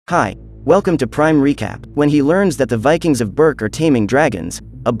Hi, welcome to Prime Recap. When he learns that the Vikings of Berk are taming dragons,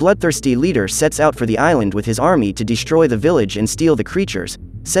 a bloodthirsty leader sets out for the island with his army to destroy the village and steal the creatures,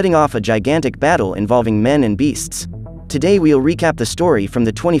 setting off a gigantic battle involving men and beasts. Today we'll recap the story from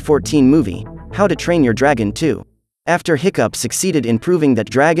the 2014 movie, How to Train Your Dragon 2. After Hiccup succeeded in proving that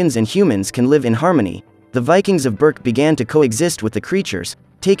dragons and humans can live in harmony, the Vikings of Berk began to coexist with the creatures,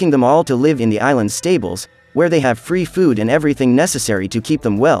 taking them all to live in the island's stables, where they have free food and everything necessary to keep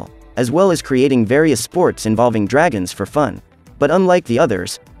them well as creating various sports involving dragons for fun. But unlike the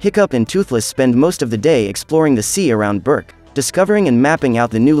others, Hiccup and Toothless spend most of the day exploring the sea around Berk, discovering and mapping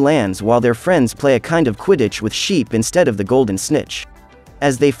out the new lands while their friends play a kind of Quidditch with sheep instead of the golden snitch.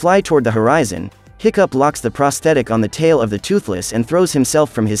 As they fly toward the horizon, Hiccup locks the prosthetic on the tail of the Toothless and throws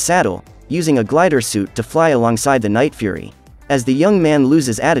himself from his saddle, using a glider suit to fly alongside the Night Fury. As the young man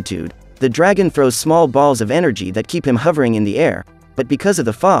loses attitude, the dragon throws small balls of energy that keep him hovering in the air, but because of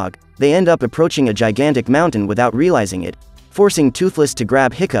the fog, they end up approaching a gigantic mountain without realizing it, forcing Toothless to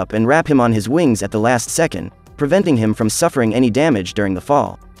grab Hiccup and wrap him on his wings at the last second, preventing him from suffering any damage during the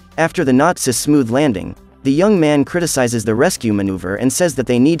fall. After the not-so-smooth landing, the young man criticizes the rescue maneuver and says that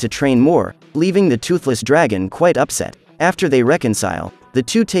they need to train more, leaving the Toothless dragon quite upset. After they reconcile, the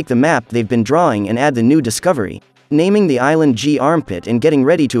two take the map they've been drawing and add the new discovery, naming the island G Armpit and getting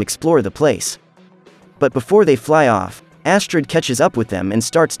ready to explore the place. But before they fly off, Astrid catches up with them and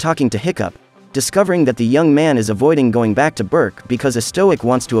starts talking to Hiccup, discovering that the young man is avoiding going back to Berk because a stoic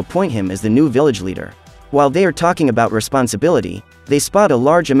wants to appoint him as the new village leader. While they are talking about responsibility, they spot a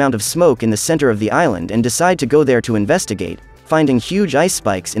large amount of smoke in the center of the island and decide to go there to investigate, finding huge ice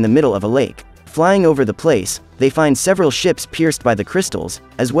spikes in the middle of a lake. Flying over the place, they find several ships pierced by the crystals,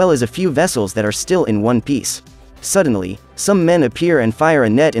 as well as a few vessels that are still in one piece. Suddenly, some men appear and fire a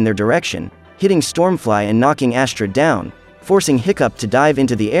net in their direction, hitting Stormfly and knocking Astrid down, forcing Hiccup to dive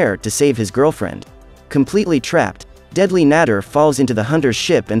into the air to save his girlfriend. Completely trapped, Deadly Natter falls into the hunter's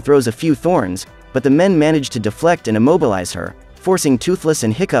ship and throws a few thorns, but the men manage to deflect and immobilize her, forcing Toothless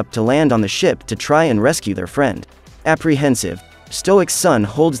and Hiccup to land on the ship to try and rescue their friend. Apprehensive, Stoic's son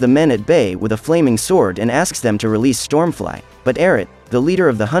holds the men at bay with a flaming sword and asks them to release Stormfly, but Eret, the leader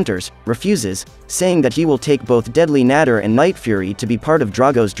of the hunters, refuses, saying that he will take both Deadly Natter and Night Fury to be part of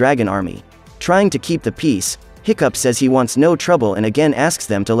Drago's dragon army. Trying to keep the peace, Hiccup says he wants no trouble and again asks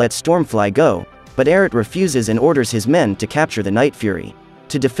them to let Stormfly go, but Eret refuses and orders his men to capture the Night Fury.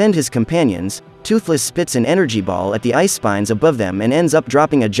 To defend his companions, Toothless spits an energy ball at the ice spines above them and ends up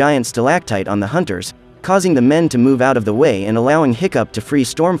dropping a giant stalactite on the hunters, causing the men to move out of the way and allowing Hiccup to free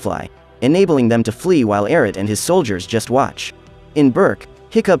Stormfly, enabling them to flee while Eret and his soldiers just watch. In Berk,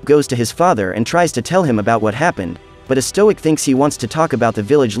 Hiccup goes to his father and tries to tell him about what happened, but a stoic thinks he wants to talk about the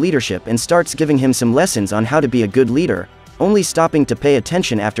village leadership and starts giving him some lessons on how to be a good leader, only stopping to pay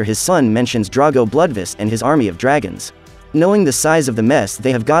attention after his son mentions Drago Bloodfist and his army of dragons. Knowing the size of the mess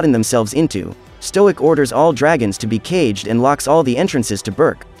they have gotten themselves into, Stoic orders all dragons to be caged and locks all the entrances to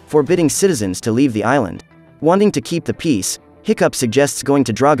Berk, forbidding citizens to leave the island. Wanting to keep the peace, Hiccup suggests going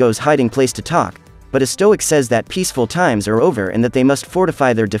to Drago's hiding place to talk, but a Stoic says that peaceful times are over and that they must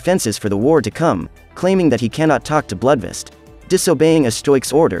fortify their defenses for the war to come, claiming that he cannot talk to Bloodfist. Disobeying a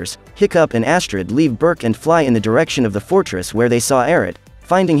Stoic's orders, Hiccup and Astrid leave Berk and fly in the direction of the fortress where they saw Eret,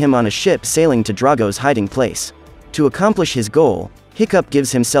 finding him on a ship sailing to Drago's hiding place. To accomplish his goal, Hiccup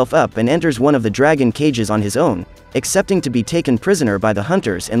gives himself up and enters one of the dragon cages on his own, accepting to be taken prisoner by the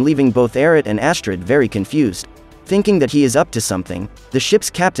hunters and leaving both Eret and Astrid very confused. Thinking that he is up to something, the ship's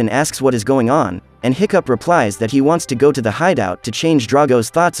captain asks what is going on, and Hiccup replies that he wants to go to the hideout to change Drago's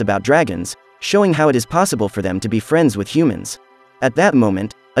thoughts about dragons, showing how it is possible for them to be friends with humans. At that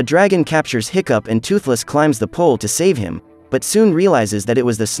moment, a dragon captures Hiccup and Toothless climbs the pole to save him, but soon realizes that it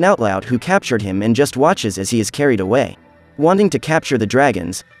was the Snoutlout who captured him and just watches as he is carried away. Wanting to capture the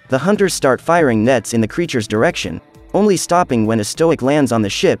dragons, the hunters start firing nets in the creature's direction, only stopping when a Stoic lands on the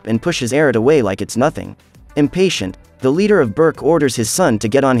ship and pushes Eret away like it's nothing. Impatient, the leader of Berk orders his son to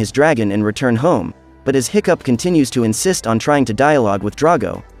get on his dragon and return home, but as Hiccup continues to insist on trying to dialogue with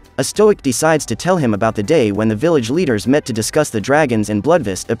Drago, a Stoic decides to tell him about the day when the village leaders met to discuss the dragons and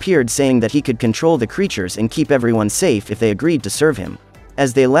Bloodfist appeared, saying that he could control the creatures and keep everyone safe if they agreed to serve him.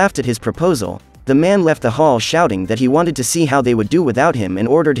 As they laughed at his proposal, the man left the hall shouting that he wanted to see how they would do without him and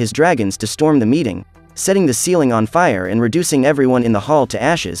ordered his dragons to storm the meeting, setting the ceiling on fire and reducing everyone in the hall to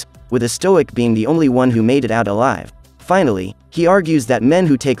ashes, with a Stoic being the only one who made it out alive. Finally, he argues that men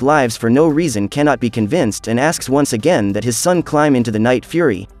who take lives for no reason cannot be convinced and asks once again that his son climb into the Night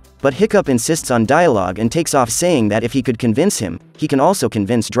Fury, but Hiccup insists on dialogue and takes off saying that if he could convince him, he can also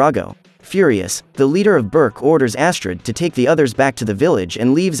convince Drago. Furious, the leader of Berk orders Astrid to take the others back to the village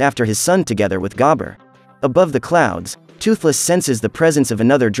and leaves after his son together with Gobber. Above the clouds, Toothless senses the presence of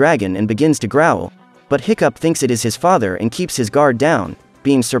another dragon and begins to growl, but Hiccup thinks it is his father and keeps his guard down,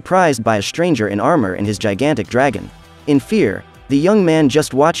 being surprised by a stranger in armor and his gigantic dragon. In fear, the young man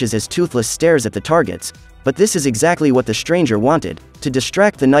just watches as Toothless stares at the targets, but this is exactly what the stranger wanted, to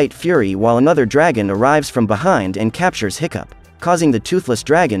distract the Night Fury while another dragon arrives from behind and captures Hiccup, causing the Toothless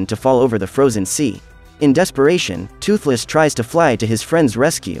dragon to fall over the frozen sea. In desperation, Toothless tries to fly to his friend's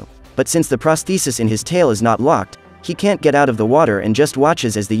rescue, but since the prosthesis in his tail is not locked, he can't get out of the water and just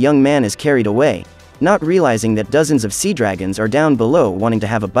watches as the young man is carried away, not realizing that dozens of sea dragons are down below wanting to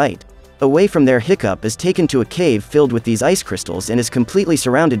have a bite. Away from there, Hiccup is taken to a cave filled with these ice crystals and is completely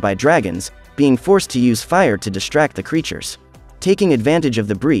surrounded by dragons, being forced to use fire to distract the creatures. Taking advantage of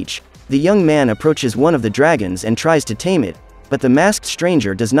the breach, the young man approaches one of the dragons and tries to tame it, but the masked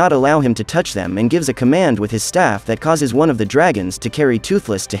stranger does not allow him to touch them and gives a command with his staff that causes one of the dragons to carry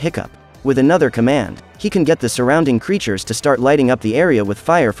Toothless to Hiccup. With another command, he can get the surrounding creatures to start lighting up the area with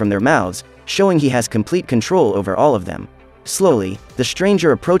fire from their mouths, showing he has complete control over all of them. Slowly, the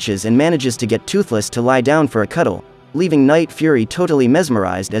stranger approaches and manages to get Toothless to lie down for a cuddle, leaving Night Fury totally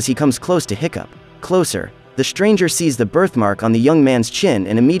mesmerized as he comes close to Hiccup. Closer, the stranger sees the birthmark on the young man's chin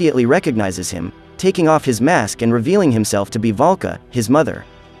and immediately recognizes him, taking off his mask and revealing himself to be Valka, his mother.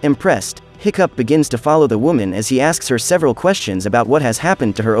 Impressed, Hiccup begins to follow the woman as he asks her several questions about what has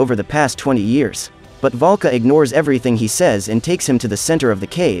happened to her over the past 20 years. But Valka ignores everything he says and takes him to the center of the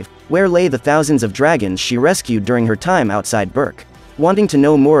cave, where lay the thousands of dragons she rescued during her time outside Berk. Wanting to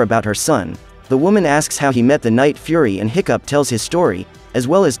know more about her son, the woman asks how he met the Night Fury and Hiccup tells his story, as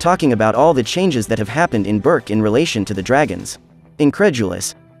well as talking about all the changes that have happened in Berk in relation to the dragons.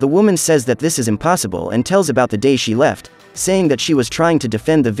 Incredulous, the woman says that this is impossible and tells about the day she left, saying that she was trying to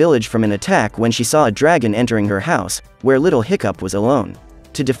defend the village from an attack when she saw a dragon entering her house, where little Hiccup was alone.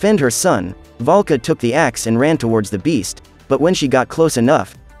 To defend her son, Valka took the axe and ran towards the beast, but when she got close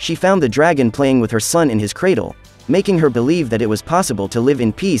enough, she found the dragon playing with her son in his cradle, making her believe that it was possible to live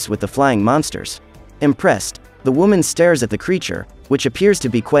in peace with the flying monsters. Impressed, the woman stares at the creature, which appears to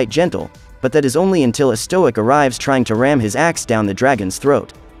be quite gentle, but that is only until a stoic arrives trying to ram his axe down the dragon's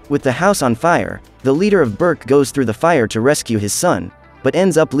throat. With the house on fire, the leader of Berk goes through the fire to rescue his son, but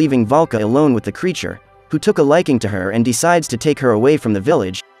ends up leaving Valka alone with the creature, who took a liking to her and decides to take her away from the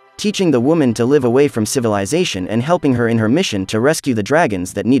village, teaching the woman to live away from civilization and helping her in her mission to rescue the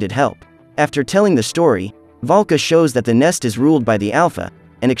dragons that needed help. After telling the story, Valka shows that the nest is ruled by the Alpha,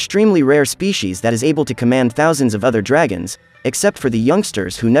 an extremely rare species that is able to command thousands of other dragons, except for the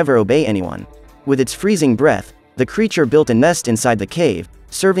youngsters who never obey anyone. With its freezing breath, the creature built a nest inside the cave,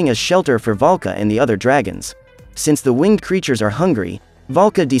 serving as shelter for Valka and the other dragons. Since the winged creatures are hungry,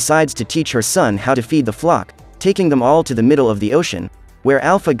 Valka decides to teach her son how to feed the flock, taking them all to the middle of the ocean, where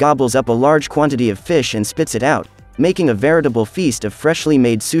Alpha gobbles up a large quantity of fish and spits it out, making a veritable feast of freshly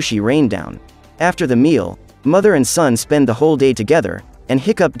made sushi rain down. After the meal, mother and son spend the whole day together, and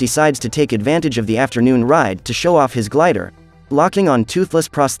Hiccup decides to take advantage of the afternoon ride to show off his glider, locking on Toothless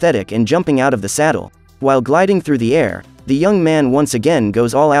prosthetic and jumping out of the saddle. While gliding through the air, the young man once again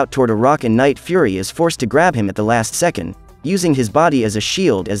goes all out toward a rock and Night Fury is forced to grab him at the last second, using his body as a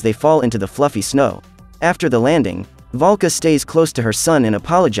shield as they fall into the fluffy snow. After the landing, Valka stays close to her son and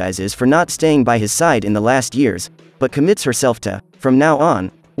apologizes for not staying by his side in the last years, but commits herself to, from now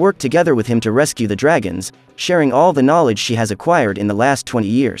on, work together with him to rescue the dragons, sharing all the knowledge she has acquired in the last 20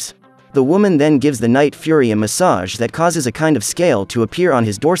 years. The woman then gives the Night Fury a massage that causes a kind of scale to appear on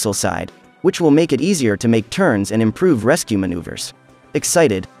his dorsal side, which will make it easier to make turns and improve rescue maneuvers.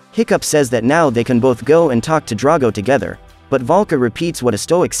 Excited, Hiccup says that now they can both go and talk to Drago together, but Valka repeats what a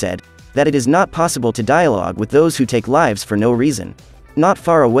Stoic said, that it is not possible to dialogue with those who take lives for no reason. Not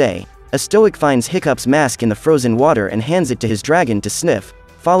far away, a Stoic finds Hiccup's mask in the frozen water and hands it to his dragon to sniff,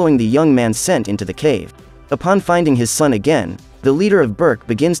 following the young man's scent into the cave. Upon finding his son again, the leader of Berk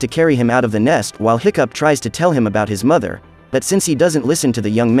begins to carry him out of the nest while Hiccup tries to tell him about his mother, but since he doesn't listen to the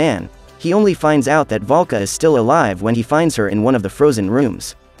young man, he only finds out that Valka is still alive when he finds her in one of the frozen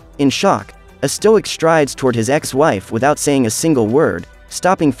rooms. In shock, a Stoic strides toward his ex-wife without saying a single word,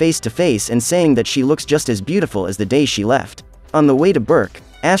 stopping face to face and saying that she looks just as beautiful as the day she left. On the way to Berk,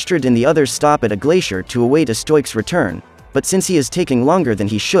 Astrid and the others stop at a glacier to await a Stoic's return, but since he is taking longer than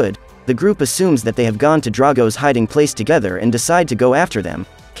he should, the group assumes that they have gone to Drago's hiding place together and decide to go after them,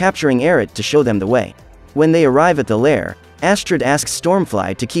 capturing Eret to show them the way. When they arrive at the lair, Astrid asks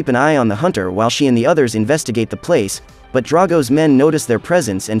Stormfly to keep an eye on the hunter while she and the others investigate the place, but Drago's men notice their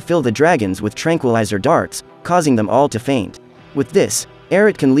presence and fill the dragons with tranquilizer darts, causing them all to faint. With this,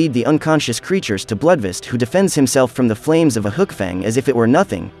 Eret can lead the unconscious creatures to Bloodfist, who defends himself from the flames of a hookfang as if it were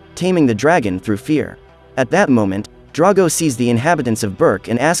nothing, taming the dragon through fear. At that moment, Drago sees the inhabitants of Berk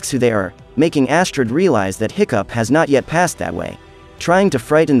and asks who they are, making Astrid realize that Hiccup has not yet passed that way. Trying to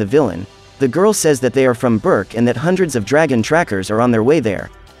frighten the villain, the girl says that they are from Berk and that hundreds of dragon trackers are on their way there,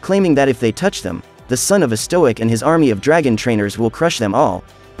 claiming that if they touch them, the son of a stoic and his army of dragon trainers will crush them all.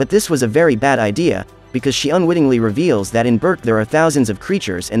 But this was a very bad idea, because she unwittingly reveals that in Berk there are thousands of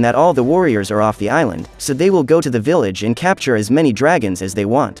creatures and that all the warriors are off the island, so they will go to the village and capture as many dragons as they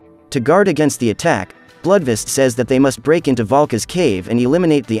want. To guard against the attack, Bloodfist says that they must break into Valka's cave and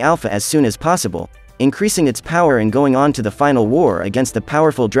eliminate the Alpha as soon as possible, increasing its power and going on to the final war against the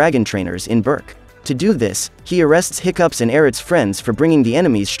powerful dragon trainers in Berk. To do this, he arrests Hiccup's and Eret's friends for bringing the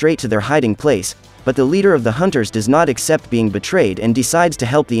enemies straight to their hiding place, but the leader of the hunters does not accept being betrayed and decides to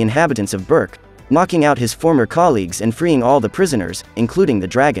help the inhabitants of Berk, knocking out his former colleagues and freeing all the prisoners, including the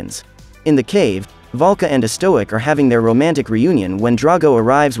dragons. In the cave, Valka and a stoic are having their romantic reunion when Drago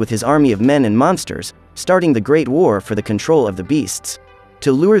arrives with his army of men and monsters, starting the Great War for the control of the beasts.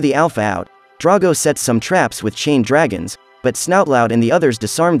 To lure the Alpha out, Drago sets some traps with chained dragons, but Snoutloud and the others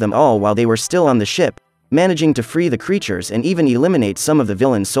disarmed them all while they were still on the ship, managing to free the creatures and even eliminate some of the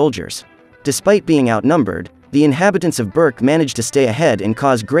villain's soldiers. Despite being outnumbered, the inhabitants of Berk manage to stay ahead and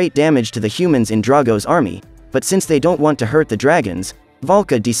cause great damage to the humans in Drago's army, but since they don't want to hurt the dragons,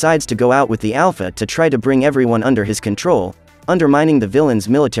 Valka decides to go out with the Alpha to try to bring everyone under his control, undermining the villain's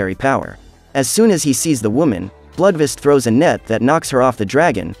military power. As soon as he sees the woman, Bloodfist throws a net that knocks her off the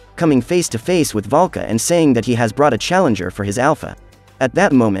dragon, coming face to face with Valka and saying that he has brought a challenger for his Alpha. At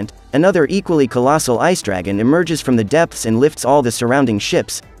that moment, another equally colossal ice dragon emerges from the depths and lifts all the surrounding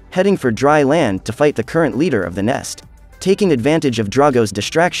ships, heading for dry land to fight the current leader of the nest. Taking advantage of Drago's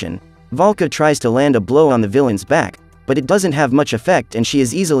distraction, Valka tries to land a blow on the villain's back, but it doesn't have much effect and she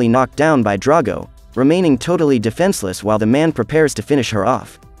is easily knocked down by Drago, remaining totally defenseless while the man prepares to finish her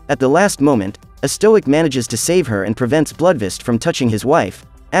off. At the last moment, a stoic manages to save her and prevents Bloodfist from touching his wife,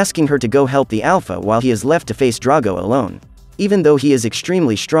 asking her to go help the Alpha while he is left to face Drago alone. Even though he is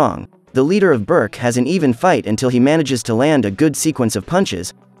extremely strong, the leader of Berk has an even fight until he manages to land a good sequence of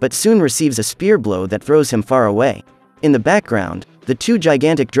punches, but soon receives a spear blow that throws him far away. In the background, the two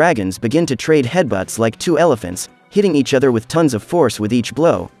gigantic dragons begin to trade headbutts like two elephants, hitting each other with tons of force with each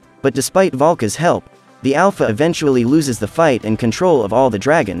blow, but despite Valka's help, the Alpha eventually loses the fight and control of all the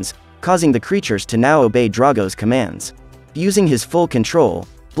dragons, causing the creatures to now obey Drago's commands. Using his full control,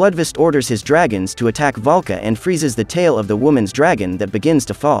 Bloodfist orders his dragons to attack Valka and freezes the tail of the woman's dragon that begins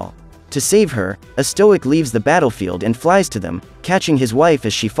to fall. To save her, a stoic leaves the battlefield and flies to them, catching his wife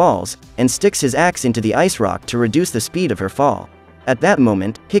as she falls, and sticks his axe into the ice rock to reduce the speed of her fall. At that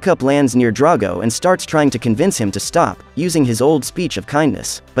moment, Hiccup lands near Drago and starts trying to convince him to stop, using his old speech of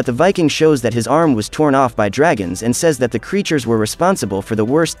kindness. But the Viking shows that his arm was torn off by dragons and says that the creatures were responsible for the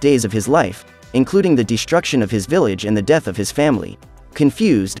worst days of his life, including the destruction of his village and the death of his family.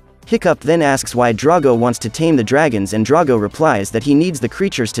 Confused, Hiccup then asks why Drago wants to tame the dragons and Drago replies that he needs the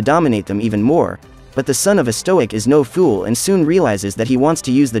creatures to dominate them even more, but the son of a stoic is no fool and soon realizes that he wants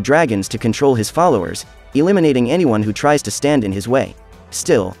to use the dragons to control his followers, eliminating anyone who tries to stand in his way.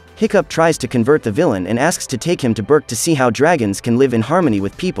 Still, Hiccup tries to convert the villain and asks to take him to Berk to see how dragons can live in harmony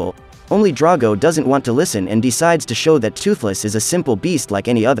with people, only Drago doesn't want to listen and decides to show that Toothless is a simple beast like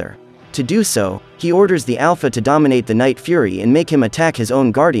any other. To do so, he orders the Alpha to dominate the Night Fury and make him attack his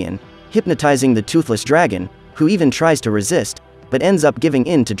own guardian, hypnotizing the Toothless dragon, who even tries to resist, but ends up giving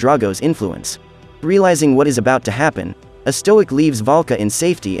in to Drago's influence. Realizing what is about to happen, a stoic leaves Valka in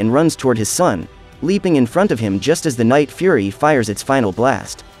safety and runs toward his son, leaping in front of him just as the Night Fury fires its final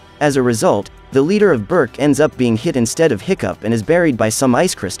blast. As a result, the leader of Berk ends up being hit instead of Hiccup and is buried by some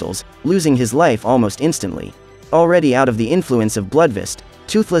ice crystals, losing his life almost instantly. Already out of the influence of Bloodfist,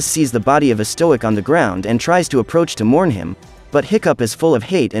 Toothless sees the body of a stoic on the ground and tries to approach to mourn him, but Hiccup is full of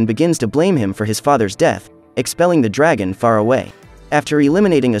hate and begins to blame him for his father's death, expelling the dragon far away. After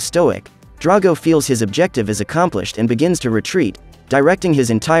eliminating a stoic, Drago feels his objective is accomplished and begins to retreat, directing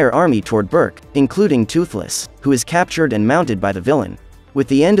his entire army toward Berk, including Toothless, who is captured and mounted by the villain. With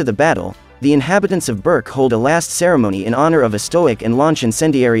the end of the battle, the inhabitants of Berk hold a last ceremony in honor of a stoic and launch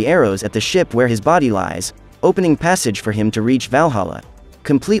incendiary arrows at the ship where his body lies, opening passage for him to reach Valhalla.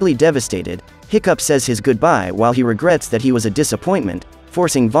 Completely devastated, Hiccup says his goodbye while he regrets that he was a disappointment,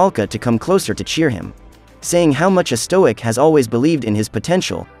 forcing Valka to come closer to cheer him. Saying how much a stoic has always believed in his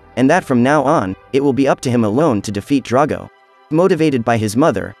potential, and that from now on, it will be up to him alone to defeat Drago. Motivated by his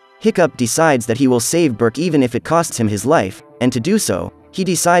mother, Hiccup decides that he will save Berk even if it costs him his life, and to do so, he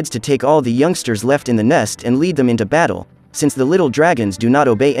decides to take all the youngsters left in the nest and lead them into battle, since the little dragons do not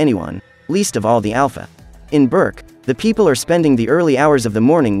obey anyone, least of all the Alpha. In Berk, the people are spending the early hours of the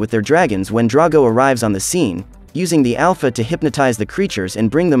morning with their dragons when Drago arrives on the scene, using the Alpha to hypnotize the creatures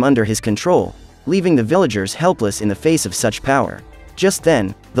and bring them under his control, leaving the villagers helpless in the face of such power. Just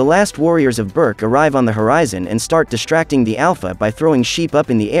then, the last warriors of Berk arrive on the horizon and start distracting the Alpha by throwing sheep up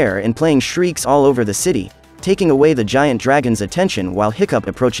in the air and playing shrieks all over the city, taking away the giant dragon's attention while Hiccup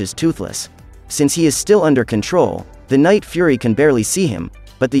approaches Toothless. Since he is still under control, the Night Fury can barely see him,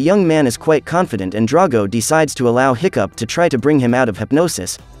 but the young man is quite confident and Drago decides to allow Hiccup to try to bring him out of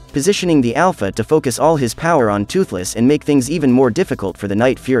hypnosis, positioning the Alpha to focus all his power on Toothless and make things even more difficult for the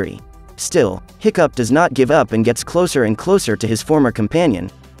Night Fury. Still, Hiccup does not give up and gets closer and closer to his former companion,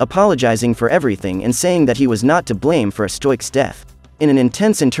 apologizing for everything and saying that he was not to blame for a stoic's death. In an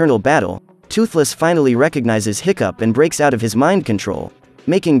intense internal battle, Toothless finally recognizes Hiccup and breaks out of his mind control,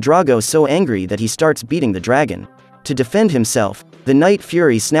 making Drago so angry that he starts beating the dragon. To defend himself, the Night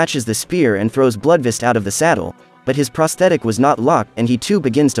Fury snatches the spear and throws Bloodfist out of the saddle, but his prosthetic was not locked and he too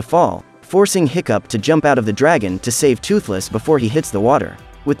begins to fall, forcing Hiccup to jump out of the dragon to save Toothless before he hits the water.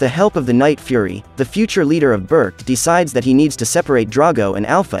 With the help of the Night Fury, the future leader of Berk decides that he needs to separate Drago and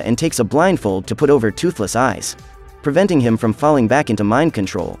Alpha and takes a blindfold to put over Toothless' eyes, preventing him from falling back into mind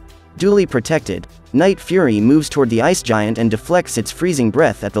control. Duly protected, Night Fury moves toward the ice giant and deflects its freezing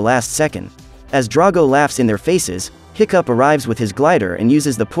breath at the last second. As Drago laughs in their faces, Hiccup arrives with his glider and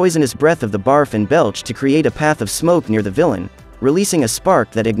uses the poisonous breath of the barf and belch to create a path of smoke near the villain, releasing a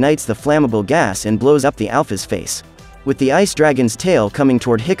spark that ignites the flammable gas and blows up the Alpha's face. With the ice dragon's tail coming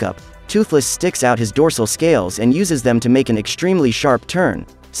toward Hiccup, Toothless sticks out his dorsal scales and uses them to make an extremely sharp turn,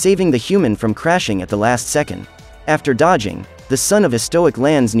 saving the human from crashing at the last second. After dodging, the son of a stoic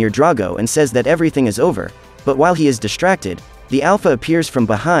lands near Drago and says that everything is over, but while he is distracted, the Alpha appears from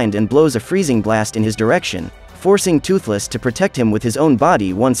behind and blows a freezing blast in his direction, forcing Toothless to protect him with his own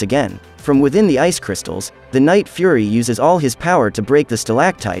body once again. From within the ice crystals, the Night Fury uses all his power to break the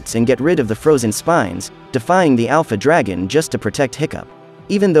stalactites and get rid of the frozen spines, defying the Alpha Dragon just to protect Hiccup.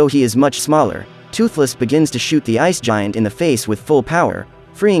 Even though he is much smaller, Toothless begins to shoot the ice giant in the face with full power,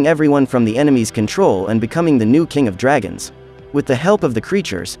 freeing everyone from the enemy's control and becoming the new king of dragons. With the help of the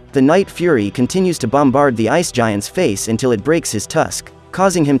creatures, the Night Fury continues to bombard the ice giant's face until it breaks his tusk,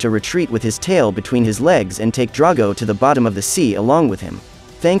 causing him to retreat with his tail between his legs and take Drago to the bottom of the sea along with him.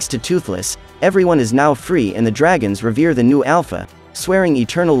 Thanks to Toothless, everyone is now free and the dragons revere the new Alpha, swearing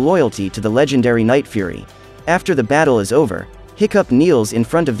eternal loyalty to the legendary Night Fury. After the battle is over, Hiccup kneels in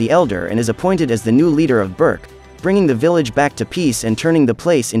front of the Elder and is appointed as the new leader of Berk, bringing the village back to peace and turning the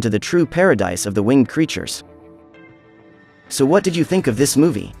place into the true paradise of the winged creatures. So what did you think of this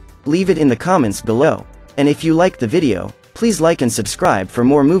movie? Leave it in the comments below. And if you liked the video, please like and subscribe for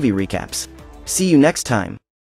more movie recaps. See you next time.